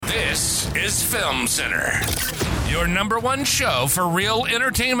This is Film Center, your number one show for real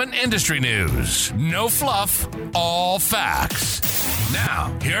entertainment industry news. No fluff, all facts.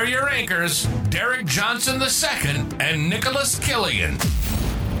 Now, here are your anchors, Derek Johnson II and Nicholas Killian.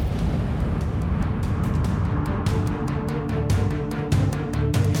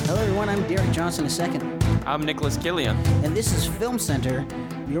 Hello everyone, I'm Derek Johnson II. I'm Nicholas Killian. And this is Film Center,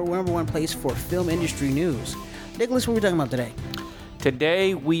 your number one place for film industry news. Nicholas, what are we talking about today?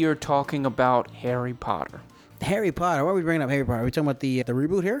 Today we are talking about Harry Potter. Harry Potter. Why are we bringing up Harry Potter? Are we talking about the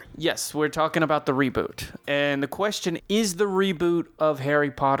reboot here? Yes, we're talking about the reboot. And the question, is the reboot of Harry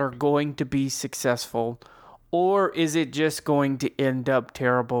Potter going to be successful, or is it just going to end up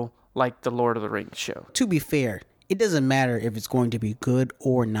terrible like the Lord of the Rings show? To be fair, it doesn't matter if it's going to be good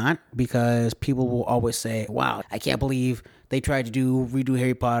or not, because people will always say, wow, I can't believe they tried to redo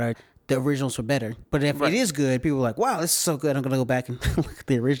Harry Potter. The originals were better. But if it is good, people are like, wow, this is so good, I'm going to go back and look at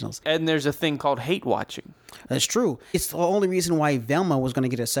the originals. And there's a thing called hate watching. That's true. It's the only reason why Velma was going to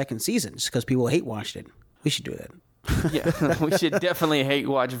get a second season, just because people hate watched it. We should do that. Yeah, we should definitely hate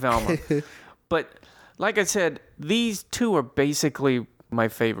watch Velma. But like I said, these two are basically my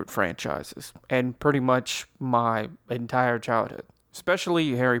favorite franchises and pretty much my entire childhood,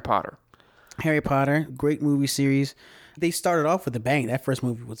 especially Harry Potter. Harry Potter, great movie series. They started off with a bang. That first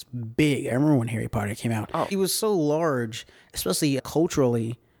movie was big. I remember when Harry Potter came out. Oh. It was so large, especially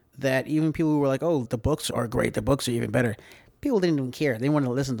culturally, that even people who were like, oh, the books are great. The books are even better. People didn't even care. They wanted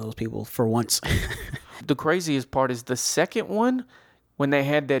to listen to those people for once. The craziest part is the second one, when they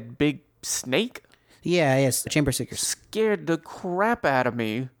had that big snake. Yeah, yes, the Chamber Seekers. Scared the crap out of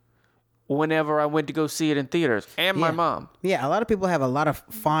me whenever I went to go see it in theaters, and my mom. Yeah, a lot of people have a lot of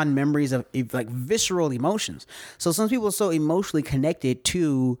fond memories of like visceral emotions. So some people are so emotionally connected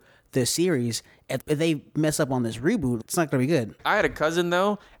to the series, if they mess up on this reboot, it's not going to be good. I had a cousin,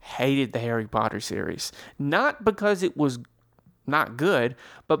 though, hated the Harry Potter series. Not because it was not good,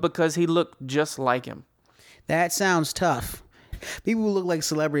 but because he looked just like him. That sounds tough. People who look like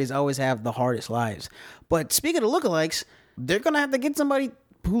celebrities always have the hardest lives. But speaking of lookalikes, they're going to have to get somebody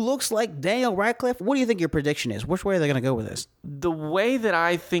who looks like Daniel Radcliffe. What do you think your prediction is? Which way are they going to go with this? The way that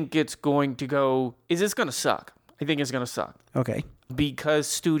I think it's going to go is it's going to suck. I think it's going to suck. Okay. Because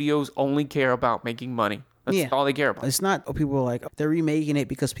studios only care about making money. That's all they care about. It's not people are like, they're remaking it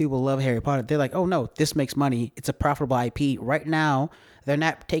because people love Harry Potter. They're like, oh no, this makes money. It's a profitable IP. Right now, they're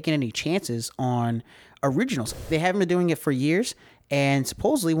not taking any chances on originals. They haven't been doing it for years, and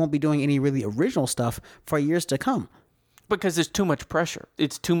supposedly won't be doing any really original stuff for years to come. Because there's too much pressure.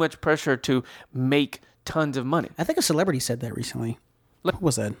 It's too much pressure to make tons of money. I think a celebrity said that recently. Who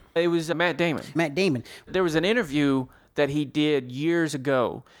was that? It was Matt Damon. Matt Damon. There was an interview that he did years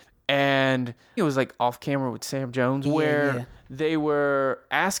ago, and it was like off camera with Sam Jones, where they were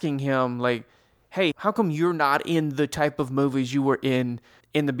asking him, like, hey, how come you're not in the type of movies you were in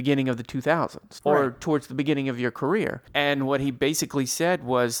the beginning of the 2000s or towards the beginning of your career? And what he basically said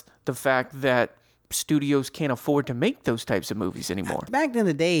was the fact that studios can't afford to make those types of movies anymore. Back in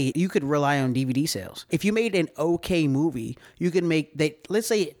the day, you could rely on DVD sales. If you made an okay movie, you could make let's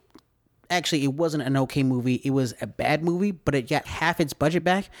say actually it wasn't an okay movie, it was a bad movie, but it got half its budget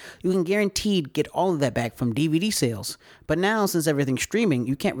back. You can guaranteed get all of that back from DVD sales. But now, since everything's streaming,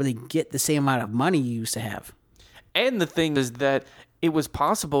 you can't really get the same amount of money you used to have. And the thing is that it was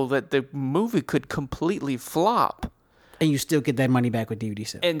possible that the movie could completely flop. And you still get that money back with DVD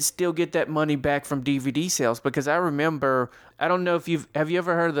sales. And still get that money back from DVD sales. Because I remember, I don't know if have you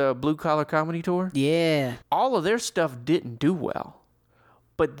ever heard of the Blue Collar Comedy Tour? Yeah. All of their stuff didn't do well.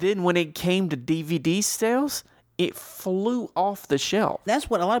 But then when it came to DVD sales, it flew off the shelf. That's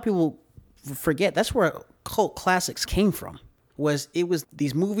what a lot of people forget. That's where cult classics came from. It was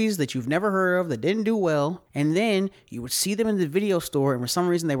these movies that you've never heard of that didn't do well, and then you would see them in the video store, and for some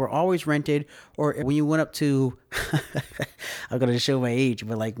reason they were always rented, or when you went up to I'm going to show my age,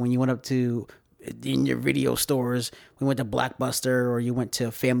 but like when you went up to in your video stores, we went to Blockbuster or you went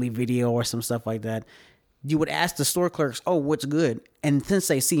to Family Video or some stuff like that, you would ask the store clerks, oh, what's good? And since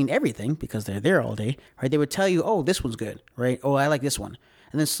they've seen everything, because they're there all day, right, they would tell you, oh, this one's good, right? Oh, I like this one.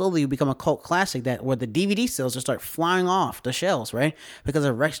 And then slowly you become a cult classic where the DVD sales just start flying off the shelves, right? Because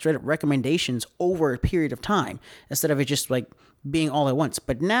of straight up recommendations over a period of time instead of it just like being all at once.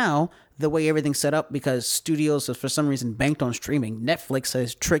 But now the way everything's set up, because studios have for some reason banked on streaming, Netflix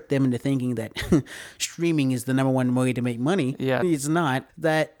has tricked them into thinking that streaming is the number one way to make money. Yeah. It's not.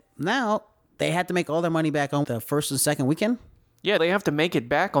 That now they have to make all their money back on the first and second weekend. Yeah, they have to make it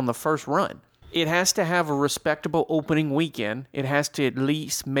back on the first run. It has to have a respectable opening weekend. It has to at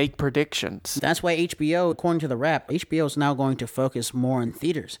least make predictions. That's why HBO, according to the Wrap, HBO is now going to focus more on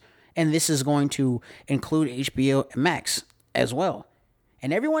theaters. And this is going to include HBO Max as well.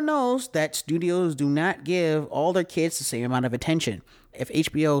 And everyone knows that studios do not give all their kids the same amount of attention. If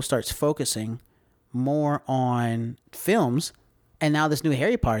HBO starts focusing more on films, and now this new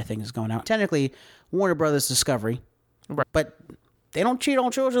Harry Potter thing is going out, technically Warner Brothers Discovery, right, but they don't treat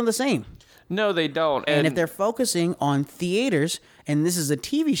all children the same. No, they don't. And if they're focusing on theaters, and this is a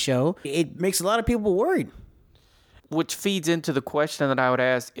TV show, it makes a lot of people worried. Which feeds into the question that I would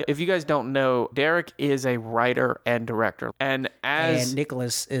ask. If you guys don't know, Derek is a writer and director. And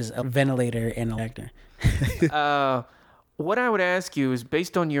Nicholas is a ventilator and an actor. What I would ask you is,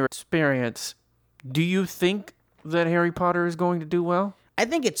 based on your experience, do you think that Harry Potter is going to do well? I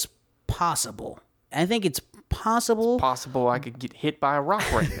think it's possible. It's possible I could get hit by a rock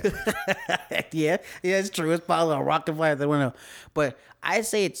right now. yeah, it's true. It's possible. A rock can fly out the window. But I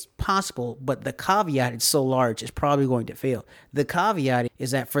say it's possible, but the caveat is so large, it's probably going to fail. The caveat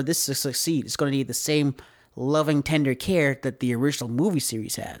is that for this to succeed, it's going to need the same loving, tender care that the original movie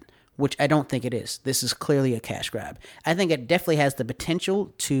series had, which I don't think it is. This is clearly a cash grab. I think it definitely has the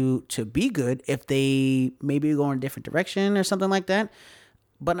potential to be good if they maybe go in a different direction or something like that.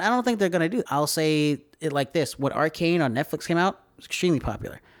 But I don't think they're going to do it. I'll say it like this. When Arcane on Netflix came out, it was extremely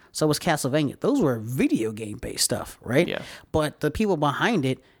popular. So was Castlevania. Those were video game-based stuff, right? Yeah. But the people behind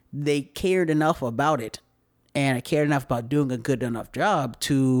it, they cared enough about it and cared enough about doing a good enough job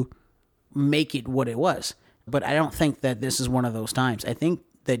to make it what it was. But I don't think that this is one of those times. I think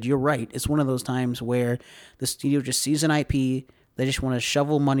that you're right. It's one of those times where the studio just sees an IP. They just want to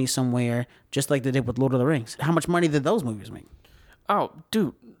shovel money somewhere, just like they did with Lord of the Rings. How much money did those movies make? Oh,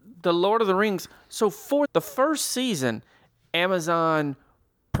 dude, the Lord of the Rings. So for the first season, Amazon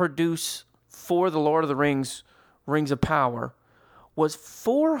produced for the Lord of the Rings, Rings of Power, was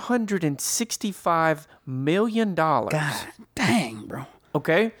 $465 million. God dang, bro.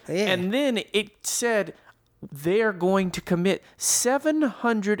 Okay? Yeah. And then it said they're going to commit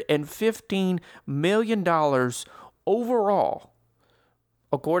 $715 million overall,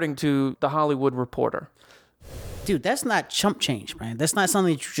 according to the Hollywood Reporter. Dude, that's not chump change, man. That's not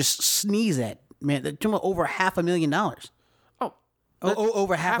something that you just sneeze at, man. They're talking about over $500,000. Oh,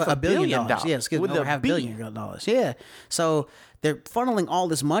 over half a billion dollars. Yes, with over a $500 B. million. Yeah. So they're funneling all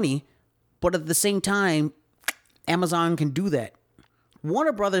this money, but at the same time, Amazon can do that.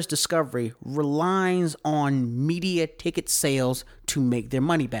 Warner Brothers Discovery relies on media ticket sales to make their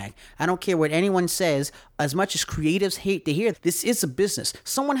money back. I don't care what anyone says. As much as creatives hate to hear, this is a business.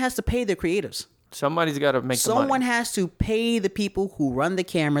 Someone has to pay their creatives. Somebody's got to make the money. Someone has to pay the people who run the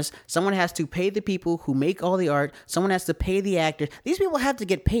cameras. Someone has to pay the people who make all the art. Someone has to pay the actors. These people have to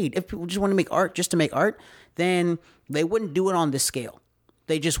get paid. If people just want to make art just to make art, then they wouldn't do it on this scale.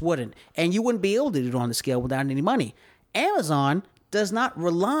 They just wouldn't. And you wouldn't be able to do it on the scale without any money. Amazon does not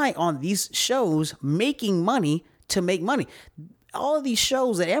rely on these shows making money to make money. All of these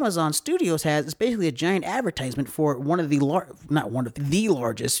shows that Amazon Studios has is basically a giant advertisement for one of the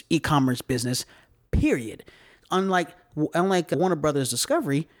largest e-commerce business, period. Unlike Warner Brothers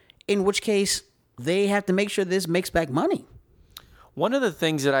Discovery, in which case they have to make sure this makes back money. One of the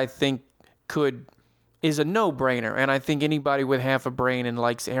things that I think is a no-brainer, and I think anybody with half a brain and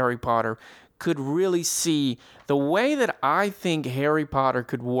likes Harry Potter could really see the way that I think Harry Potter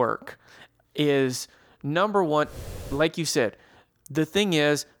could work is, number one, like you said, the thing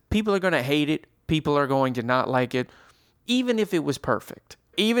is, people are going to hate it. People are going to not like it, even if it was perfect.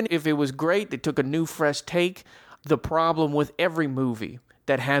 Even if it was great, they took a new, fresh take. The problem with every movie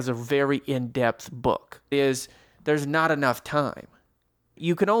that has a very in-depth book is there's not enough time.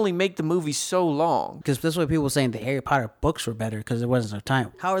 You can only make the movie so long. Because that's what people were saying. The Harry Potter books were better because there wasn't enough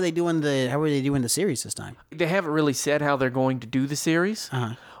time. How are they doing the series this time? They haven't really said how they're going to do the series.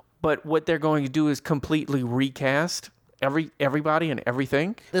 Uh-huh. But what they're going to do is completely recast everybody and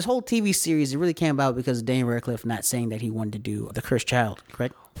everything. This whole TV series, it really came about because of Daniel Radcliffe not saying that he wanted to do The Cursed Child,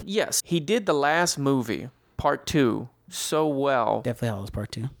 correct? Yes. He did the last movie, part 2, so well. Deathly Hallows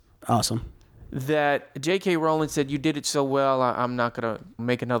Part 2. Awesome. That J.K. Rowling said, you did it so well, I'm not going to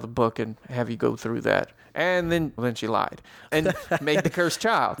make another book and have you go through that. And then she lied and made The Cursed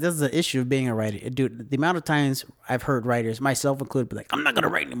Child. This is the issue of being a writer. Dude, the amount of times I've heard writers, myself included, be like, I'm not going to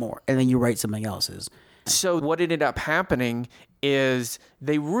write anymore. And then you write something else. So what ended up happening is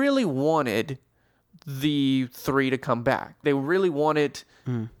they really wanted the 3 to come back. They really wanted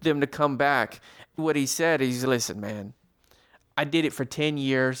them to come back. What he said is, listen, man, I did it for 10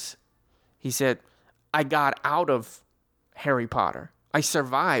 years. He said, I got out of Harry Potter. I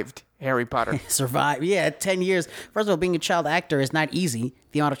survived Harry Potter. Survive. Yeah, 10 years. First of all, being a child actor is not easy.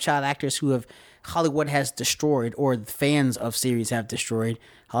 The amount of child actors who have Hollywood has destroyed, or the fans of series have destroyed.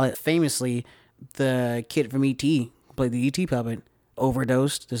 Famously, the kid from E.T. who played the E.T. puppet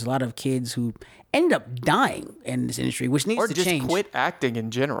overdosed. There's a lot of kids who end up dying in this industry, which needs to change. Or just quit acting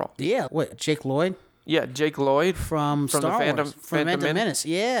in general. Yeah, what, Jake Lloyd? Yeah, Jake Lloyd from Star Wars, from Phantom Menace.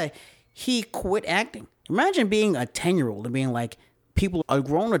 Yeah, he quit acting. Imagine being a 10-year-old and being like, people are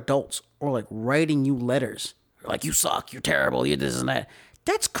grown adults or like writing you letters. Like, you suck, you're terrible, you're this and that.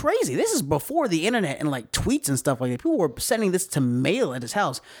 That's crazy. This is before the internet and like tweets and stuff like that. People were sending this to mail at his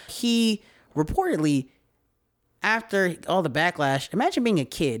house. He reportedly, after all the backlash, imagine being a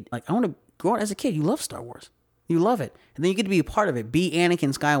kid. Like, I want to grow up as a kid. You love Star Wars. You love it. And then you get to be a part of it. Be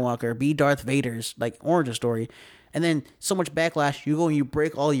Anakin Skywalker. Be Darth Vader's like origin story. And then so much backlash, you go and you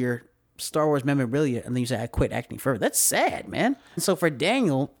break all your Star Wars memorabilia, and then you say, I quit acting forever. That's sad, man. And so for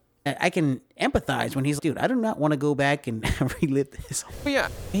Daniel, I can empathize when he's like, dude, I do not want to go back and relive this. Yeah,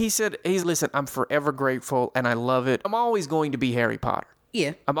 he said, listen, I'm forever grateful and I love it. I'm always going to be Harry Potter.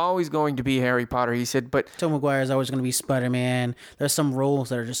 Yeah. I'm always going to be Harry Potter, he said, but... Tom Maguire is always going to be Spider-Man. There's some roles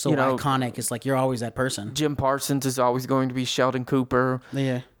that are just so iconic. It's like, you're always that person. Jim Parsons is always going to be Sheldon Cooper.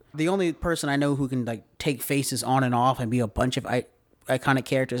 Yeah. The only person I know who can like take faces on and off and be a bunch of iconic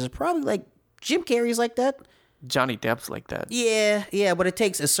characters is probably like Jim Carrey's like that. Johnny Depp's like that. Yeah, but it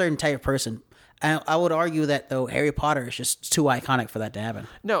takes a certain type of person. I would argue that, though, Harry Potter is just too iconic for that to happen.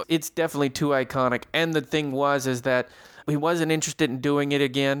 No, it's definitely too iconic. And the thing is that he wasn't interested in doing it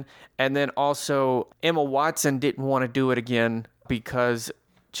again. And then also, Emma Watson didn't want to do it again because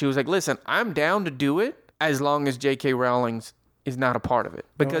she was like, listen, I'm down to do it as long as J.K. Rowling is not a part of it.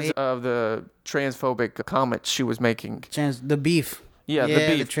 Because of the transphobic comments she was making. The beef. Yeah, the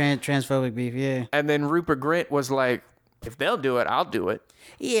beef. The transphobic beef, yeah. And then Rupert Grint was like, if they'll do it, I'll do it.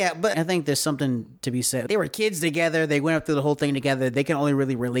 Yeah, but I think there's something to be said. They were kids together. They went up through the whole thing together. They can only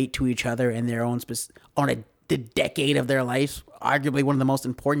really relate to each other in their own the decade of their life, arguably one of the most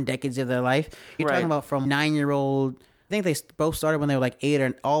important decades of their life. You're talking about from 9-year-old. I think they both started when they were like 8,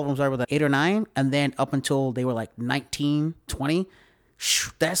 or all of them started with like 8 or 9, and then up until they were like 19, 20.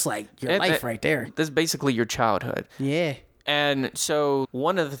 That's like your life right there. That's basically your childhood. Yeah. And so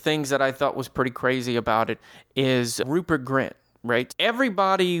one of the things that I thought was pretty crazy about it is Rupert Grint, right?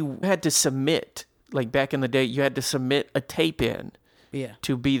 Everybody had to submit, like back in the day, you had to submit a tape in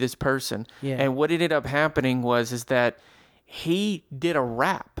to be this person. Yeah. And what ended up happening is that he did a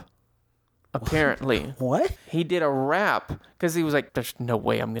rap, apparently. What? He did a rap because he was like, there's no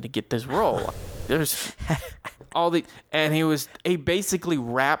way I'm going to get this role. There's and he basically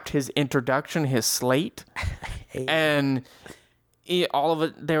rapped his introduction, his slate. And all of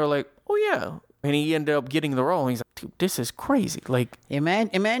it, they were like, oh, yeah. And he ended up getting the role. And he's like, dude, this is crazy. Like,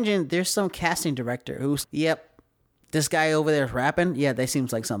 imagine there's some casting director who's, yep, this guy over there is rapping. Yeah, that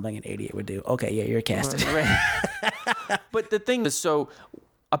seems like something an idiot would do. Okay, yeah, you're casted. Right. But the thing is, so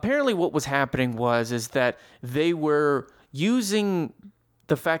apparently what was happening is that they were using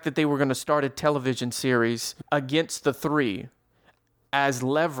the fact that they were going to start a television series against the three as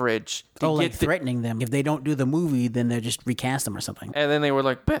leverage to get threatening them. If they don't do the movie, then they'll just recast them or something. And then they were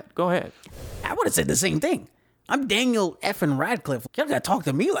like, bet, go ahead. I would have said the same thing. I'm Daniel effing Radcliffe. You gotta talk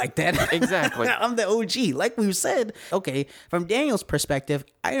to me like that. Exactly. I'm the OG. Like we've said, okay, from Daniel's perspective,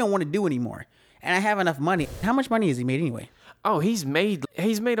 I don't want to do anymore. And I have enough money. How much money has he made anyway? Oh, he's made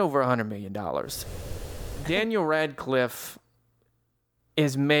over $100 million. Daniel Radcliffe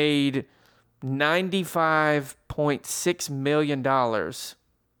is made $95.6 million,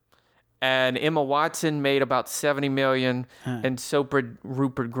 and Emma Watson made about $70 million, and so did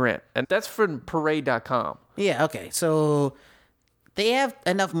Rupert Grint, and that's from Parade.com. Yeah, okay, so they have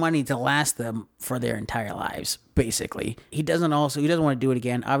enough money to last them for their entire lives, basically. He doesn't want to do it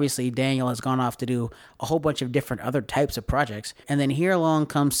again. Obviously, Daniel has gone off to do a whole bunch of different other types of projects, and then here along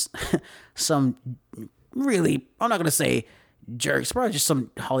comes some really, I'm not going to say jerks, probably just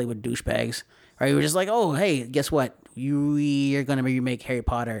some Hollywood douchebags. Right, we were just like, oh, hey, guess what? You're going to remake Harry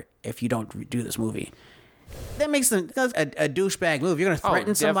Potter if you don't do this movie. That makes them a douchebag move. You're going to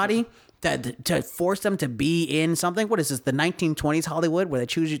threaten somebody to force them to be in something? What is this, the 1920s Hollywood where they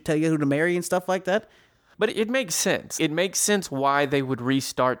tell you who to marry and stuff like that? But it makes sense. It makes sense why they would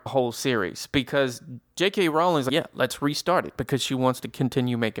restart the whole series, because J.K. Rowling's like, yeah, let's restart it because she wants to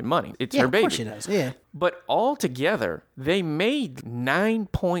continue making money. It's her baby. Of course she does, yeah. But altogether, they made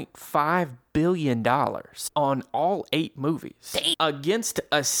 $9.5 billion on all 8 movies against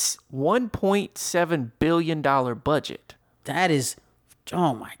a $1.7 billion budget. That is,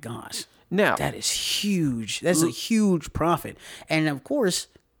 oh my gosh. Now, that is huge. That's a huge profit. And of course,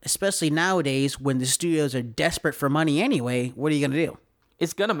 especially nowadays when the studios are desperate for money anyway, what are you going to do?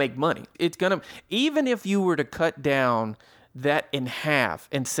 it's going to make money. Even if you were to cut down that in half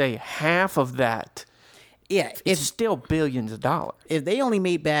and say half of that, it's still billions of dollars. If they only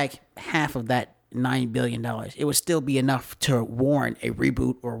made back half of that $9 billion, it would still be enough to warrant a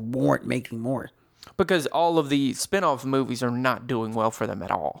reboot or warrant making more. Because all of the spin-off movies are not doing well for them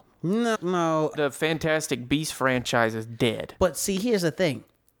at all. No. The Fantastic Beasts franchise is dead. But see, here's the thing.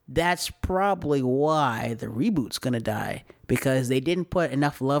 That's probably why the reboot's going to die. Because they didn't put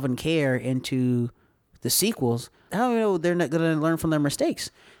enough love and care into the sequels. How do you know they're not going to learn from their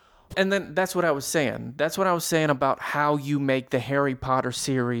mistakes? And then that's what I was saying. That's what I was saying about how you make the Harry Potter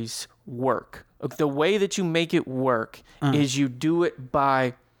series work. The way that you make it work is you do it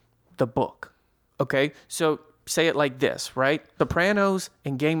by the book. Okay? So say it like this, right? Sopranos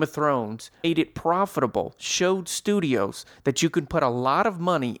and Game of Thrones made it profitable, showed studios that you can put a lot of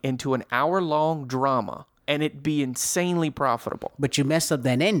money into an hour-long drama and it be insanely profitable. But you mess up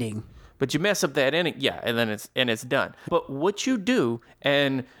that ending. And then it's done. But what you do,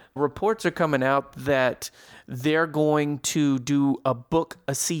 and reports are coming out that they're going to do a book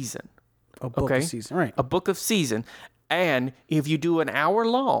a season. A book a season, right. A book of season. And if you do an hour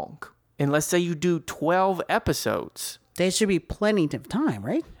long, and let's say you do 12 episodes. There should be plenty of time,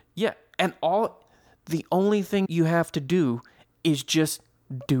 right? Yeah. And the only thing you have to do is just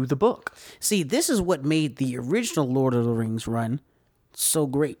do the book. See, this is what made the original Lord of the Rings run so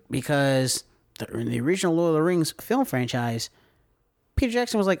great. Because in the original Lord of the Rings film franchise, Peter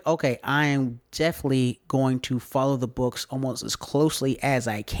Jackson was like, okay, I am definitely going to follow the books almost as closely as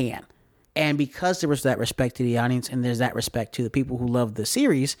I can. And because there was that respect to the audience and there's that respect to the people who love the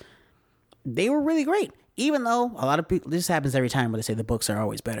series, they were really great. Even though a lot of people, this happens every time where they say the books are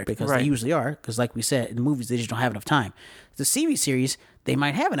always better, because they usually are. Because like we said, in the movies, they just don't have enough time. The TV series, they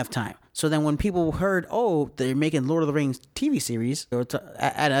might have enough time. So then when people heard, they're making Lord of the Rings TV series or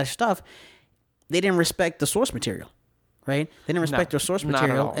add other stuff, they didn't respect the source material. Right? They didn't respect their source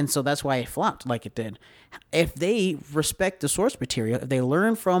material, and so that's why it flopped like it did. If they respect the source material, if they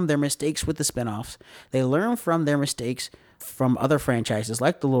learn from their mistakes with the spinoffs, they learn from their mistakes from other franchises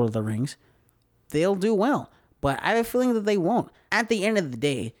like the Lord of the Rings, they'll do well. But I have a feeling that they won't. At the end of the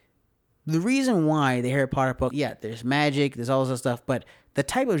day, the reason why the Harry Potter book, there's magic, there's all this stuff, but the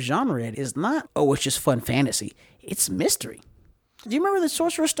type of genre it is not, it's just fun fantasy. It's mystery. Do you remember the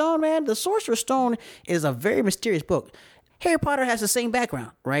Sorcerer's Stone, man? The Sorcerer's Stone is a very mysterious book. Harry Potter has the same background,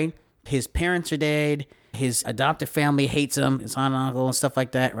 right? His parents are dead. His adoptive family hates him. His aunt and uncle and stuff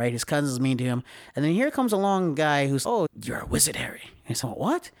like that, right? His cousins mean to him. And then here comes along a guy who's, you're a wizard, Harry. And so,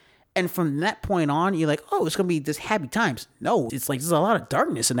 what? And from that point on, you're like, it's going to be this happy times. No, it's like there's a lot of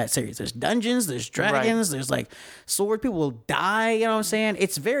darkness in that series. There's dungeons, there's dragons, there's like sword. People will die, you know what I'm saying?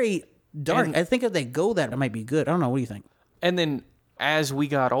 It's very dark. And I think if they go that, it might be good. I don't know. What do you think? And then as we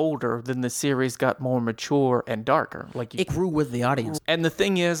got older, then the series got more mature and darker. It grew with the audience. And the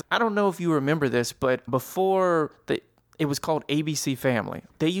thing is, I don't know if you remember this, but before it was called ABC Family,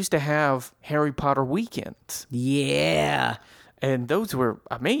 they used to have Harry Potter weekends. Yeah. And those were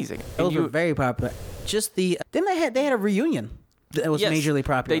amazing. Those were very popular. Just then they had a reunion that was majorly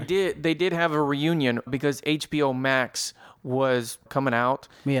popular. They did have a reunion because HBO Max was coming out.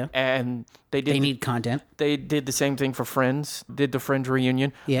 Yeah. And they need content. They did the same thing for Friends, did the Friends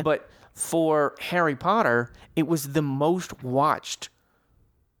reunion. Yeah. But for Harry Potter, it was the most watched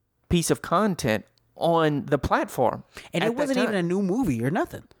piece of content on the platform. And it wasn't even a new movie or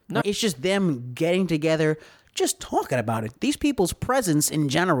nothing. No. It's just them getting together, just talking about it. These people's presence in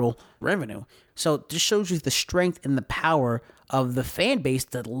general, revenue. So it just shows you the strength and the power of the fan base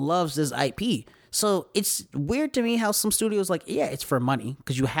that loves this IP. So it's weird to me how some studios it's for money,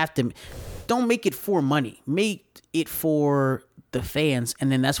 because you have to. Don't make it for money. Make it for the fans,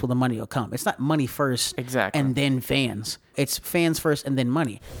 and then that's where the money will come. It's not money first, exactly, and then fans. It's fans first and then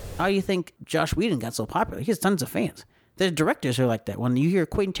money. How do you think Joss Whedon got so popular? He has tons of fans. There's directors who are like that. When you hear a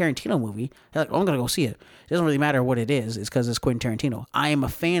Quentin Tarantino movie, they're like, I'm going to go see it. It doesn't really matter what it is. It's because it's Quentin Tarantino. I am a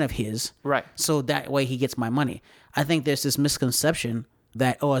fan of his. Right. So that way he gets my money. I think there's this misconception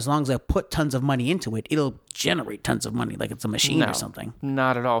that, as long as I put tons of money into it, it'll generate tons of money, like it's a machine or something.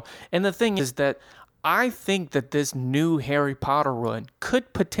 Not at all. And the thing is that I think that this new Harry Potter run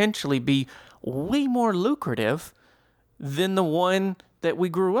could potentially be way more lucrative than the one that we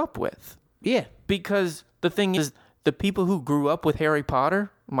grew up with. Yeah. Because the thing is, the people who grew up with Harry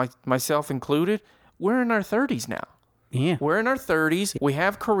Potter, myself included, we're in our 30s now. Yeah. We're in our 30s. We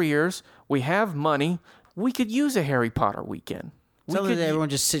have careers. We have money. We could use a Harry Potter weekend. So that everyone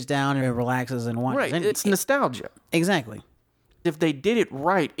just sits down and relaxes and watches. Right. It's nostalgia. Exactly. If they did it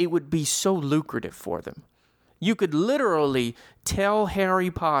right, it would be so lucrative for them. You could literally tell Harry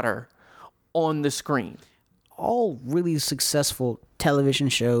Potter on the screen. All really successful television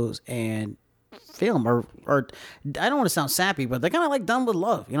shows and film or I don't want to sound sappy, but they're kind of like done with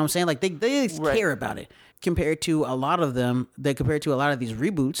love. You know what I'm saying? Like they care about it compared to a lot of them. Compared to a lot of these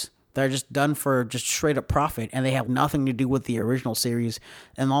reboots, they're just done for just straight up profit, and they have nothing to do with the original series.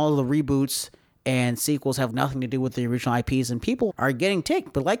 And all of the reboots and sequels have nothing to do with the original IPs, and people are getting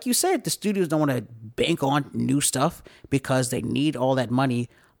ticked. But like you said, the studios don't want to bank on new stuff because they need all that money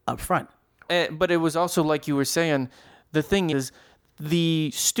up front. But it was also like you were saying, the thing is,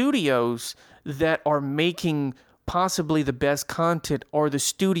 the studios that are making possibly the best content are the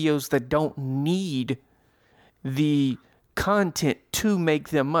studios that don't need the content to make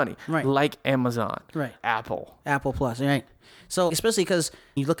them money. Right. Like Amazon. Right. Apple Plus, right? So especially because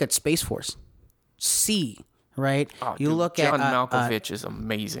you look at Space Force, right? Oh, you dude, look John at Malkovich is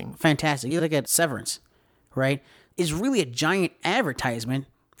amazing. Fantastic. You look at Severance, right? Is really a giant advertisement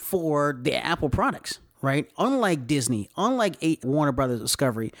for the Apple products, right? Unlike Disney, unlike Warner Brothers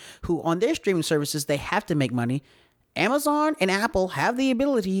Discovery, who on their streaming services, they have to make money. Amazon and Apple have the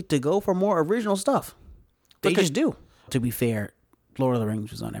ability to go for more original stuff. They just do. To be fair, Lord of the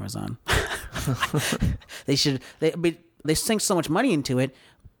Rings was on Amazon. They sink so much money into it,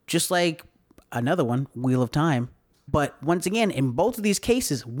 just like another one, Wheel of Time. But once again, in both of these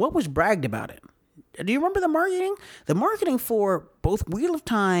cases, what was bragged about it? Do you remember the marketing? The marketing for both Wheel of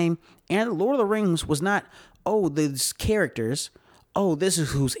Time and Lord of the Rings was not, oh, these characters, oh, this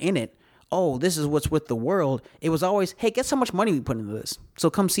is who's in it, oh, this is what's with the world. It was always, hey, guess how much money we put into this, so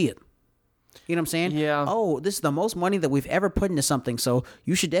come see it. You know what I'm saying? Yeah. Oh, this is the most money that we've ever put into something, so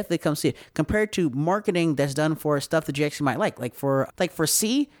you should definitely come see it. Compared to marketing that's done for stuff that you actually might like. Like for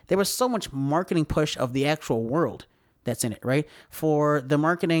C, there was so much marketing push of the actual world that's in it, right? For the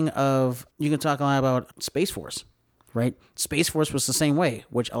marketing of, you can talk a lot about Space Force, right? Space Force was the same way,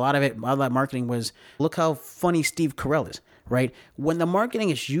 which a lot of that marketing was, look how funny Steve Carell is, right? When the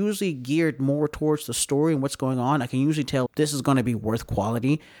marketing is usually geared more towards the story and what's going on, I can usually tell this is going to be worth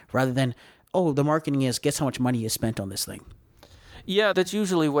quality rather than, oh, the marketing is, guess how much money is spent on this thing. Yeah, that's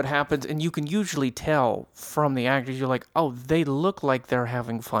usually what happens, and you can usually tell from the actors. You're like, oh, they look like they're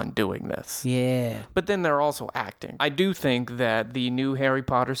having fun doing this. Yeah. But then they're also acting. I do think that the new Harry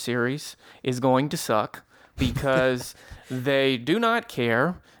Potter series is going to suck because they do not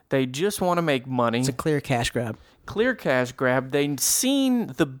care. They just want to make money. It's a clear cash grab. Clear cash grab. They've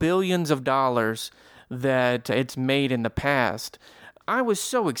seen the billions of dollars that it's made in the past. I was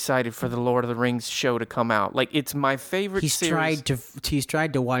so excited for the Lord of the Rings show to come out. Like, it's my favorite series. He's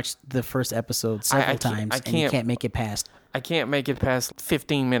tried to watch the first episode several times, and he can't make it past. I can't make it past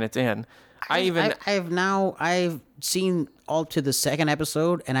 15 minutes in. I've seen all to the second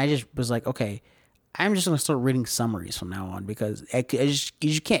episode, and I just was like, okay, I'm just going to start reading summaries from now on because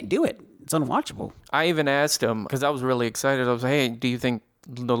you can't do it. It's unwatchable. I even asked him, because I was really excited. I was like, hey, do you think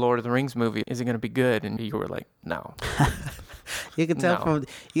the Lord of the Rings movie, is it going to be good? And you were like, no. You can tell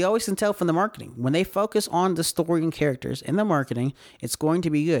you always can tell from the marketing. When they focus on the story and characters in the marketing, it's going to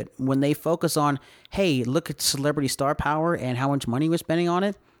be good. When they focus on, hey, look at celebrity star power and how much money we're spending on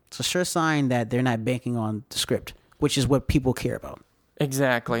it, it's a sure sign that they're not banking on the script, which is what people care about.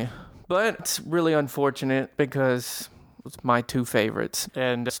 Exactly. But it's really unfortunate because it's my two favorites,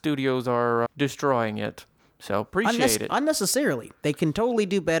 and studios are destroying it. So appreciate it. Unnecessarily. They can totally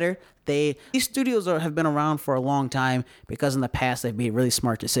do better. These studios have been around for a long time because in the past they've made really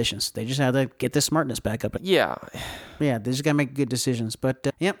smart decisions. They just have to get their smartness back up. Yeah. Yeah, they just got to make good decisions. But,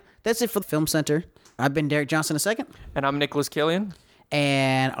 yep, that's it for the Film Center. I've been Derek Johnson II. And I'm Nicholas Killian.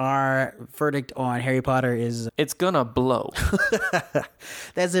 And our verdict on Harry Potter is... it's gonna blow.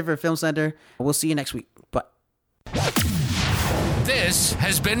 That's it for Film Center. We'll see you next week. Bye. This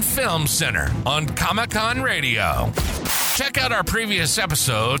has been Film Center on Comic-Con Radio. Check out our previous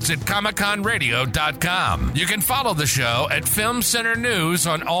episodes at ComicConRadio.com. You can follow the show at Film Center News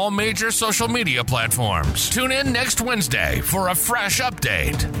on all major social media platforms. Tune in next Wednesday for a fresh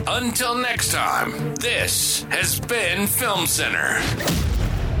update. Until next time, this has been Film Center.